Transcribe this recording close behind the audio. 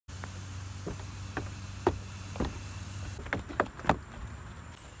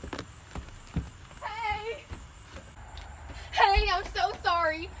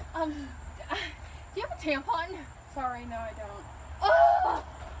Do you have a tampon? Sorry, no, I don't. Oh!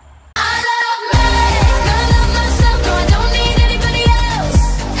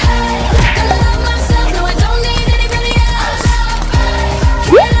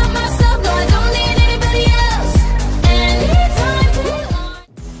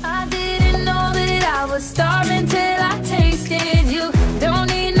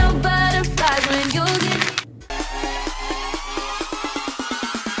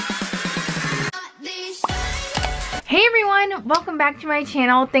 Hey everyone, welcome back to my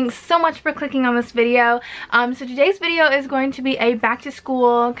channel. Thanks so much for clicking on this video. So today's video is going to be a back to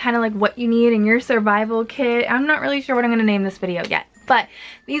school, kind of like what you need in your survival kit. I'm not really sure what I'm going to name this video yet, but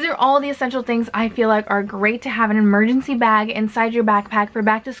these are all the essential things I feel like are great to have an emergency bag inside your backpack for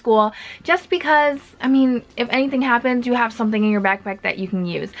back to school, just because, I mean, if anything happens, you have something in your backpack that you can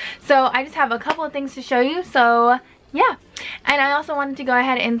use. So I just have a couple of things to show you, so yeah. And I also wanted to go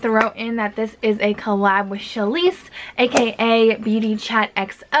ahead and throw in that this is a collab with Shellece, aka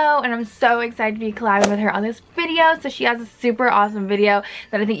BeautyChatxo, and I'm so excited to be collabing with her on this video. So she has a super awesome video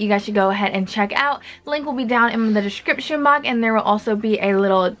that I think you guys should go ahead and check out. Link will be down in the description box, and there will also be a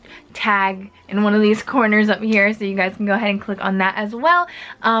little tag in one of these corners up here, so you guys can go ahead and click on that as well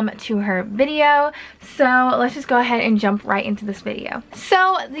to her video. So let's just go ahead and jump right into this video.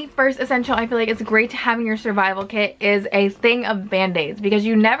 So the first essential I feel like is great to have in your survival kit is a thing of band-aids, because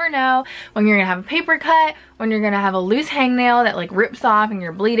you never know when you're gonna have a paper cut, when you're gonna have a loose hangnail that like rips off and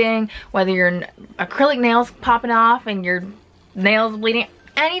you're bleeding, whether your acrylic nails popping off and your nails bleeding.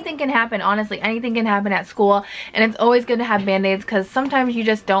 Anything can happen, honestly. Anything can happen at school, and it's always good to have band-aids, because sometimes you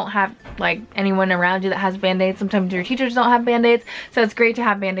just don't have like anyone around you that has band-aids. Sometimes your teachers don't have band-aids, so it's great to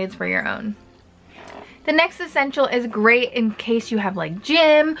have band-aids for your own. The next essential is great in case you have like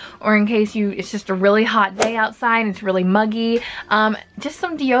gym, or in case it's just a really hot day outside and it's really muggy. Just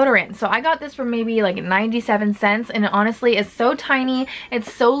some deodorant. So I got this for maybe like 97 cents, and honestly it's so tiny,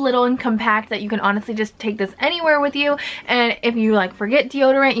 it's so little and compact that you can honestly just take this anywhere with you. And if you like forget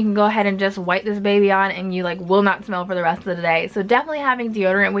deodorant, you can go ahead and just wipe this baby on, and you like will not smell for the rest of the day. So definitely having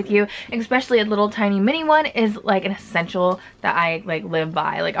deodorant with you, especially a little tiny mini one, is like an essential that I like live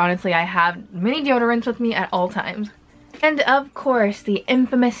by. Like honestly, I have mini deodorants with me at all times. And of course, the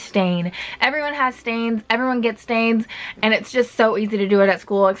infamous stain. Everyone has stains, everyone gets stains, and it's just so easy to do it at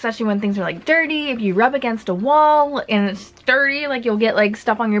school, especially when things are like dirty. If you rub against a wall and it's dirty, like you'll get like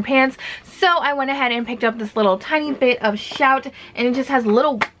stuff on your pants. So I went ahead and picked up this little tiny bit of Shout, and it just has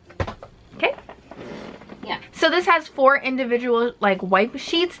little, okay? Yeah. So this has 4 individual like wipe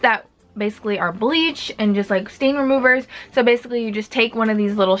sheets that basically are bleach and just like stain removers. So basically you just take one of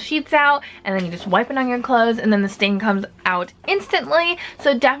these little sheets out, and then you just wipe it on your clothes, and then the stain comes out instantly.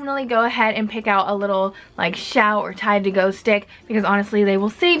 So definitely go ahead and pick out a little like Shout or Tide to Go stick, because honestly they will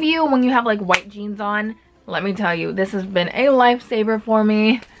save you when you have like white jeans on. Let me tell you, this has been a lifesaver for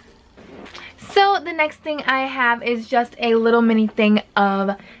me. So the next thing I have is just a little mini thing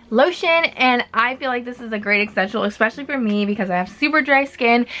of lotion, and I feel like this is a great essential, especially for me, because I have super dry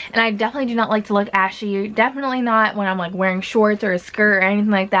skin and I definitely do not like to look ashy. Definitely not when I'm like wearing shorts or a skirt or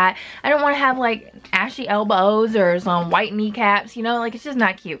anything like that. I don't want to have like ashy elbows or some white kneecaps, you know, like it's just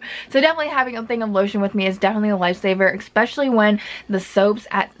not cute. So definitely having a thing of lotion with me is definitely a lifesaver, especially when the soaps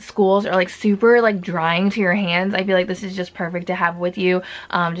at schools are like super like drying to your hands. I feel like this is just perfect to have with you,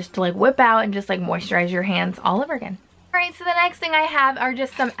 just to like whip out and just like moisturize your hands all over again. Alright, so the next thing I have are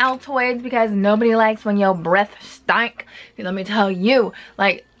just some Altoids, because nobody likes when your breath stank. Let me tell you,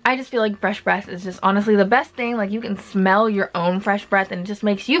 like, I just feel like fresh breath is just honestly the best thing. Like, you can smell your own fresh breath and it just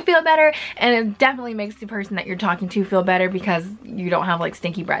makes you feel better, and it definitely makes the person that you're talking to feel better because you don't have like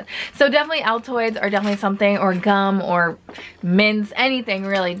stinky breath. So definitely Altoids are definitely something, or gum or mints, anything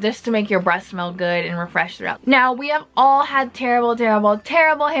really, just to make your breath smell good and refresh throughout. Now, we have all had terrible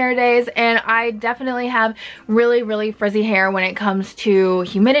hair days, and I definitely have really frizzy hair when it comes to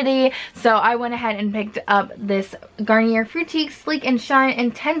humidity. So I went ahead and picked up this Garnier Fructique Sleek and Shine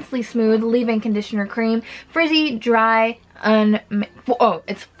Intensely Smooth Leave-In Conditioner Cream. Frizzy, dry,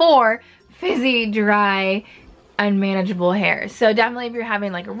 it's for frizzy, dry, unmanageable hair. So definitely if you're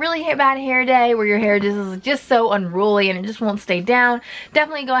having like a really bad hair day where your hair is just so unruly and it just won't stay down,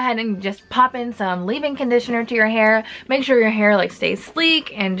 definitely go ahead and just pop in some leave-in conditioner to your hair. Make sure your hair like stays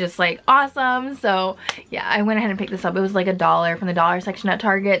sleek and just like awesome. So yeah, I went ahead and picked this up. It was like $1 from the dollar section at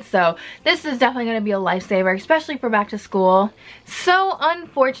Target. So this is definitely going to be a lifesaver, especially for back to school. So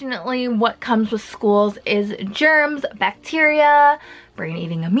unfortunately, what comes with schools is germs, bacteria,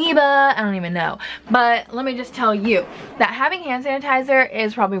 brain-eating amoeba, I don't even know. But let me just tell you that having hand sanitizer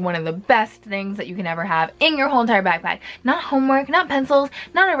is probably one of the best things that you can ever have in your whole entire backpack. Not homework, not pencils,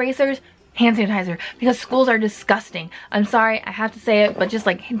 not erasers, hand sanitizer, because schools are disgusting. I'm sorry, I have to say it, but just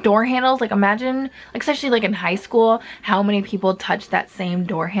like door handles, like imagine, like especially like in high school, how many people touch that same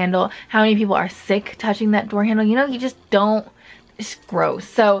door handle, how many people are sick touching that door handle, you know, you just don't. It's gross.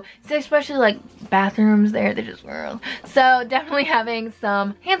 So especially like bathrooms they're just gross. So definitely having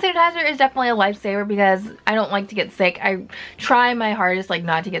some hand sanitizer is definitely a lifesaver, because I don't like to get sick. I try my hardest like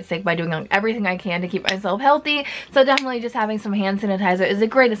not to get sick by doing like everything I can to keep myself healthy. So definitely just having some hand sanitizer is a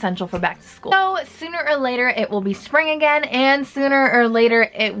great essential for back to school. So sooner or later it will be spring again, and sooner or later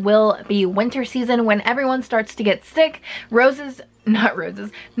it will be winter season when everyone starts to get sick.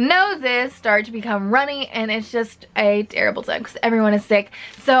 Noses start to become runny, and it's just a terrible time because everyone is sick.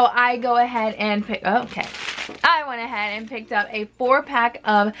 So I go ahead and I went ahead and picked up a 4-pack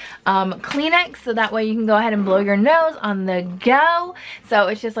of Kleenex, so that way you can go ahead and blow your nose on the go. So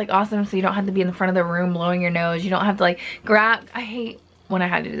it's just like awesome, so you don't have to be in the front of the room blowing your nose. You don't have to like grab, I hate when I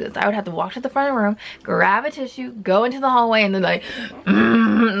had to do this. I would have to walk to the front of the room, grab a tissue, go into the hallway, and then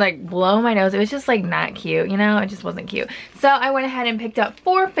like blow my nose. It was just like not cute, you know? It just wasn't cute. So I went ahead and picked up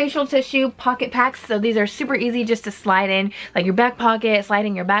 4 facial tissue pocket packs. So these are super easy just to slide in like your back pocket, slide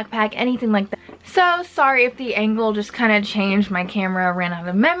in your backpack, anything like that. So sorry if the angle just kind of changed. My camera ran out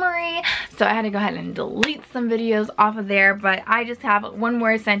of memory, so I had to go ahead and delete some videos off of there. But I just have one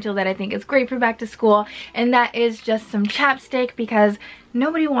more essential that I think is great for back to school, and that is just some chapstick, because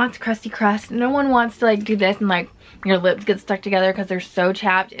nobody wants crusty crust. No one wants to like do this and like your lips get stuck together because they're so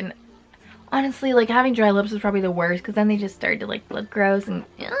chapped. And honestly, like having dry lips is probably the worst, because then they just start to like look gross and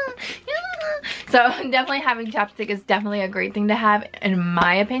so definitely having chapstick is definitely a great thing to have in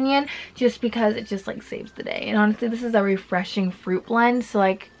my opinion, just because it just like saves the day. And honestly, this is a refreshing fruit blend, so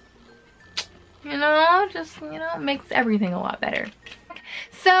like, you know, just, you know, makes everything a lot better.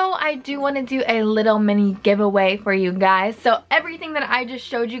 So I do want to do a little mini giveaway for you guys. So everything that I just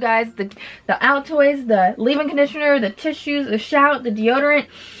showed you guys, the Altoids, the leave-in conditioner, the tissues, the shout, the deodorant,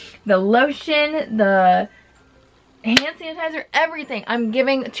 the lotion, the hand sanitizer, everything I'm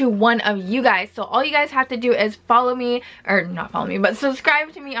giving to one of you guys. So all you guys have to do is follow me, or not follow me, but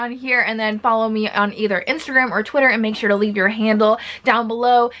subscribe to me on here, and then follow me on either Instagram or Twitter, and make sure to leave your handle down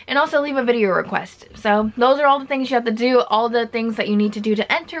below, and also leave a video request. So those are all the things you have to do. All the things that you need to do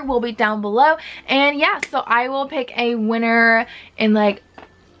to enter will be down below. And yeah, so I will pick a winner in like,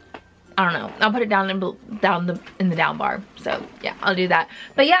 I don't know, I'll put it down in the down bar. So yeah, I'll do that.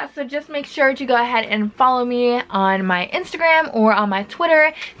 But yeah, so just make sure to go ahead and follow me on my Instagram or on my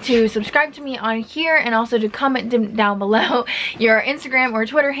Twitter, to subscribe to me on here, and also to comment down below your Instagram or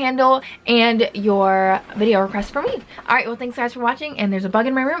Twitter handle and your video request for me. Alright, well thanks guys for watching, and there's a bug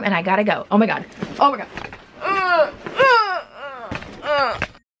in my room and I gotta go. Oh my god. Oh my god.